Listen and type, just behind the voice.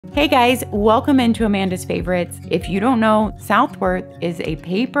Hey guys, welcome into Amanda's Favorites. If you don't know, Southworth is a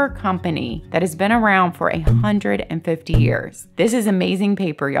paper company that has been around for 150 years. This is amazing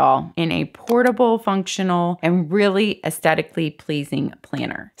paper, y'all, in a portable, functional, and really aesthetically pleasing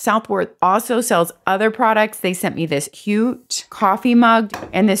planner. Southworth also sells other products. They sent me this cute coffee mug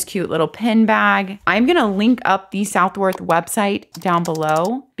and this cute little pin bag. I'm gonna link up the Southworth website down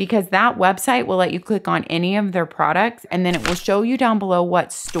below because that website will let you click on any of their products and then it will show you down below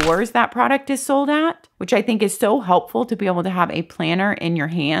what stores that product is sold at, which I think is so helpful to be able to have a planner in your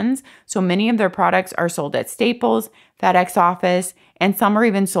hands. So many of their products are sold at Staples, FedEx Office, and some are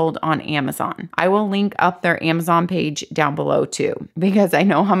even sold on Amazon. I will link up their Amazon page down below too, because I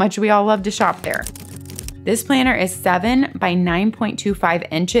know how much we all love to shop there. This planner is 7 by 9.25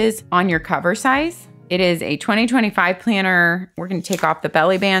 inches on your cover size. It is a 2025 planner. We're going to take off the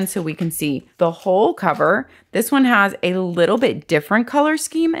belly band so we can see the whole cover. This one has a little bit different color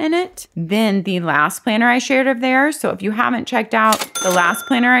scheme in it than the last planner I shared of theirs. So if you haven't checked out the last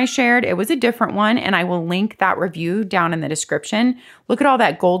planner I shared, it was a different one, and I will link that review down in the description. Look at all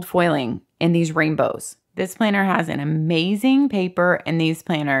that gold foiling in these rainbows. This planner has an amazing paper, and these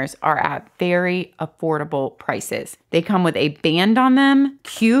planners are at very affordable prices. They come with a band on them,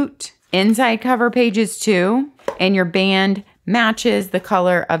 cute inside cover pages too, and your band matches the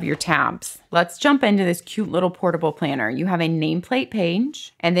color of your tabs. Let's jump into this cute little portable planner. You have a nameplate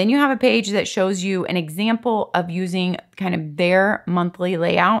page, and then you have a page that shows you an example of using kind of their monthly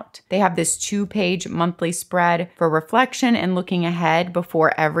layout. They have this 2-page monthly spread for reflection and looking ahead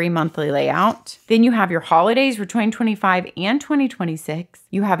before every monthly layout. Then you have your holidays for 2025 and 2026.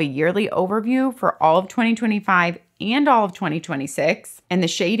 You have a yearly overview for all of 2025 and all of 2026. And the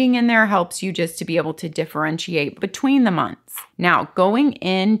shading in there helps you just to be able to differentiate between the months. Now, going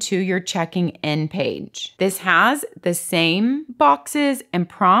into your checking in page, this has the same boxes and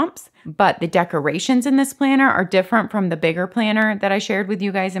prompts, but the decorations in this planner are different from the bigger planner that I shared with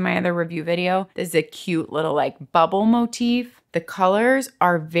you guys in my other review video. This is a cute little like bubble motif. The colors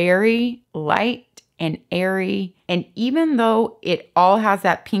are very light and airy. And even though it all has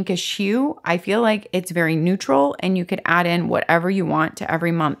that pinkish hue, I feel like it's very neutral and you could add in whatever you want to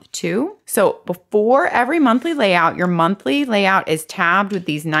every month too. So before every monthly layout, your monthly layout is tabbed with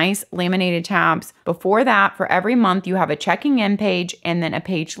these nice laminated tabs. Before that, for every month, you have a checking in page and then a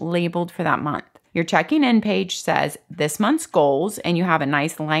page labeled for that month. Your checking in page says this month's goals, and you have a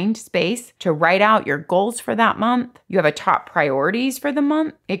nice lined space to write out your goals for that month. You have a top priorities for the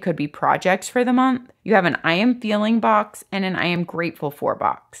month. It could be projects for the month. You have an I am feeling box and an I am grateful for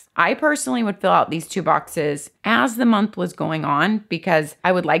box. I personally would fill out these 2 boxes as the month was going on because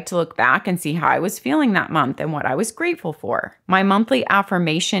I would like to look back and see how I was feeling that month and what I was grateful for. My monthly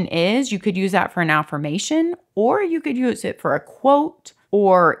affirmation is, you could use that for an affirmation, or you could use it for a quote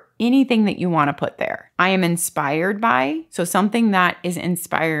or anything that you want to put there. I am inspired by, so something that is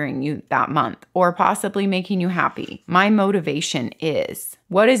inspiring you that month or possibly making you happy. My motivation is,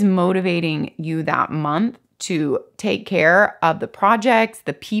 what is motivating you that month to take care of the projects,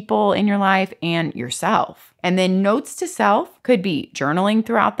 the people in your life, and yourself. And then notes to self could be journaling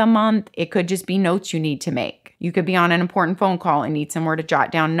throughout the month. It could just be notes you need to make. You could be on an important phone call and need somewhere to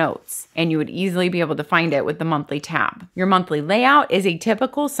jot down notes, and you would easily be able to find it with the monthly tab. Your monthly layout is a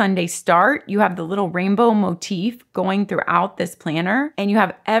typical Sunday start. You have the little rainbow motif going throughout this planner, and you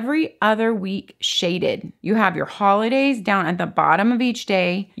have every other week shaded. You have your holidays down at the bottom of each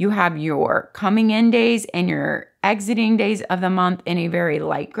day. You have your coming in days and your exiting days of the month in a very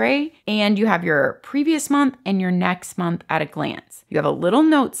light gray, and you have your previous month and your next month at a glance. You have a little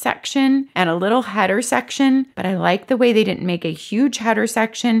note section and a little header section, but I like the way they didn't make a huge header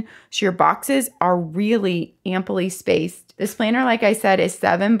section, so your boxes are really amply spaced. This planner, like I said, is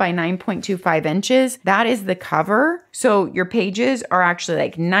 7 by 9.25 inches. That is the cover. So your pages are actually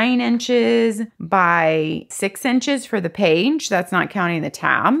like 9 inches by 6 inches for the page. That's not counting the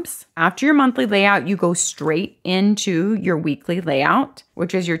tabs. After your monthly layout, you go straight into your weekly layout,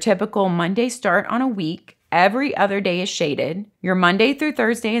 which is your typical Monday start on a week. Every other day is shaded. Your Monday through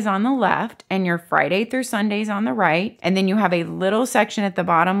Thursday is on the left and your Friday through Sunday is on the right. And then you have a little section at the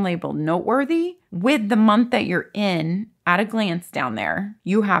bottom labeled noteworthy with the month that you're in at a glance down there.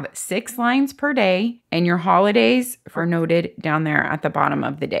 You have 6 lines per day and your holidays are noted down there at the bottom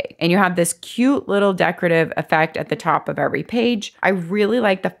of the day. And you have this cute little decorative effect at the top of every page. I really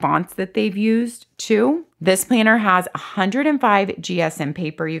like the fonts that they've used too. This planner has 105 GSM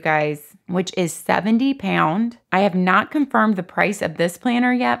paper, you guys, which is 70 pound. I have not confirmed the price of this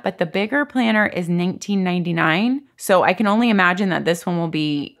planner yet, but the bigger planner is $19.99. So I can only imagine that this one will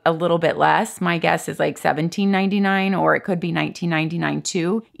be a little bit less. My guess is like $17.99, or it could be $19.99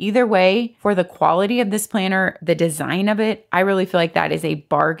 too. Either way, for the quality of this planner, the design of it, I really feel like that is a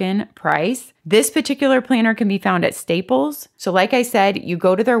bargain price. This particular planner can be found at Staples. So like I said, you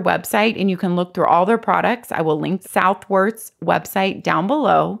go to their website and you can look through all their products. I will link Southworth's website down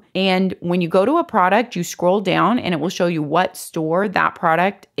below. And when you go to a product, you scroll down and it will show you what store that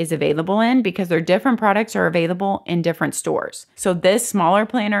product is available in, because their different products are available in different stores. So this smaller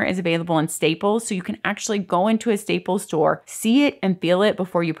planner is available in Staples. So you can actually go into a Staples store, see it and feel it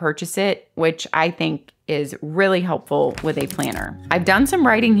before you purchase it, which I think is really helpful with a planner. I've done some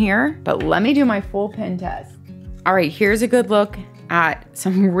writing here, but let me do my full pen test. All right, here's a good look at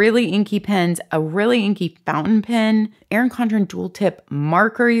some really inky pens, a really inky fountain pen, Erin Condren dual tip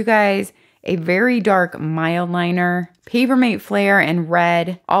marker, you guys, a very dark mild liner, Papermate Flare and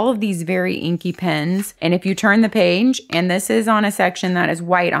red, all of these very inky pens. And if you turn the page, and this is on a section that is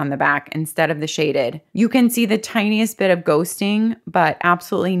white on the back instead of the shaded, you can see the tiniest bit of ghosting, but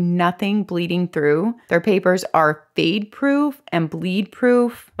absolutely nothing bleeding through. Their papers are fade proof and bleed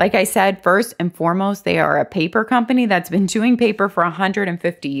proof. Like I said, first and foremost, they are a paper company that's been doing paper for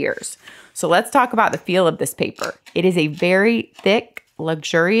 150 years. So let's talk about the feel of this paper. It is a very thick,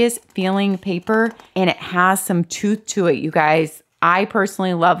 luxurious feeling paper, and it has some tooth to it, you guys. I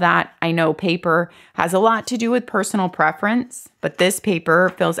personally love that. I know paper has a lot to do with personal preference, but this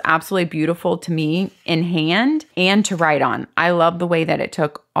paper feels absolutely beautiful to me in hand and to write on. I love the way that it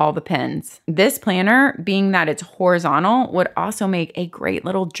took all the pens. This planner, being that it's horizontal, would also make a great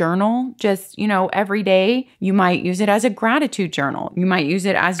little journal. Just, you know, every day you might use it as a gratitude journal. You might use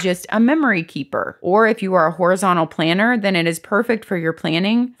it as just a memory keeper. Or if you are a horizontal planner, then it is perfect for your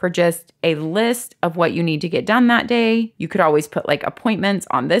planning, for just a list of what you need to get done that day. You could always put like appointments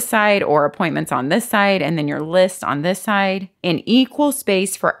on this side or appointments on this side, and then your list on this side, in equal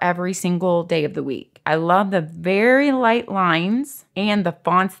space for every single day of the week. I love the very light lines and the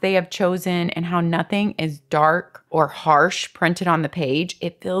fonts they have chosen, and how nothing is dark or harsh printed on the page.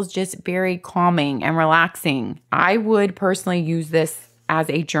 It feels just very calming and relaxing. I would personally use this as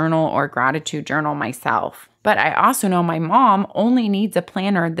a journal or gratitude journal myself. But I also know my mom only needs a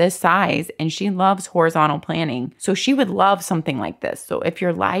planner this size, and she loves horizontal planning. So she would love something like this. So if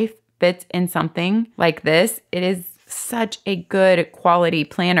your life fits in something like this, it is such a good quality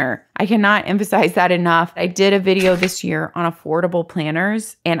planner. I cannot emphasize that enough. I did a video this year on affordable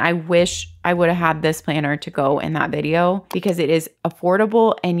planners, and I wish I would have had this planner to go in that video, because it is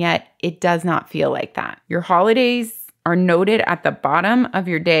affordable and yet it does not feel like that. Your holidays are noted at the bottom of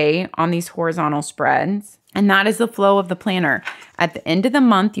your day on these horizontal spreads. And that is the flow of the planner. At the end of the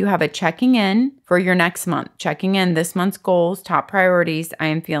month, you have a checking in for your next month. Checking in this month's goals, top priorities, I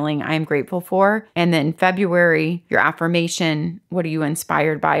am feeling, I am grateful for. And then February, your affirmation, what are you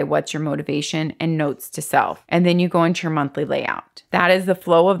inspired by? What's your motivation? And notes to self. And then you go into your monthly layout. That is the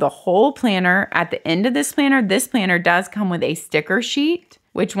flow of the whole planner. At the end of this planner does come with a sticker sheet,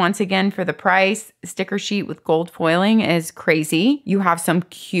 which once again, for the price, sticker sheet with gold foiling is crazy. You have some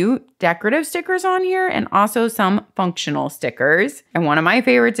cute decorative stickers on here and also some functional stickers. And one of my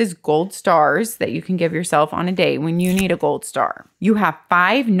favorites is gold stars that you can give yourself on a day when you need a gold star. You have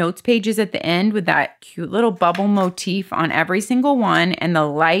 5 notes pages at the end with that cute little bubble motif on every single one and the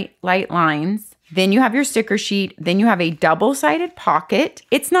light lines. Then you have your sticker sheet. Then you have a double-sided pocket.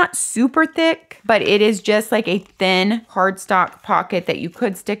 It's not super thick, but it is just like a thin cardstock pocket that you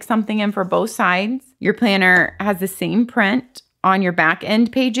could stick something in for both sides. Your planner has the same print on your back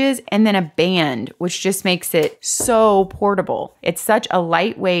end pages, and then a band, which just makes it so portable. It's such a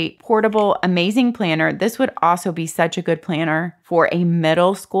lightweight, portable, amazing planner. This would also be such a good planner for a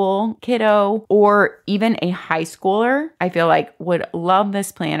middle school kiddo or even a high schooler. I feel like would love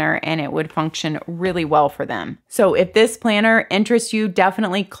this planner and it would function really well for them. So if this planner interests you,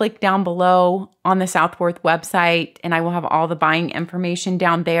 definitely click down below on the Southworth website, and I will have all the buying information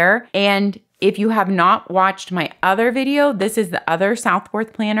down there. And if you have not watched my other video, this is the other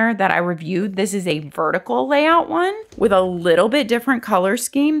Southworth planner that I reviewed. This is a vertical layout one with a little bit different color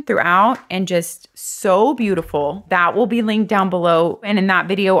scheme throughout and just so beautiful. That will be linked down below. And in that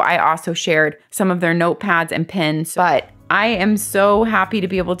video, I also shared some of their notepads and pens. But I am so happy to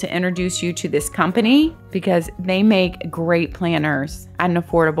be able to introduce you to this company because they make great planners at an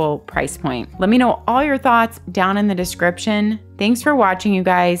affordable price point. Let me know all your thoughts down in the description. Thanks for watching, you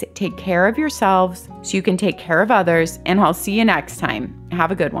guys. Take care of yourselves so you can take care of others, and I'll see you next time.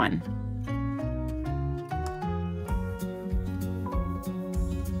 Have a good one.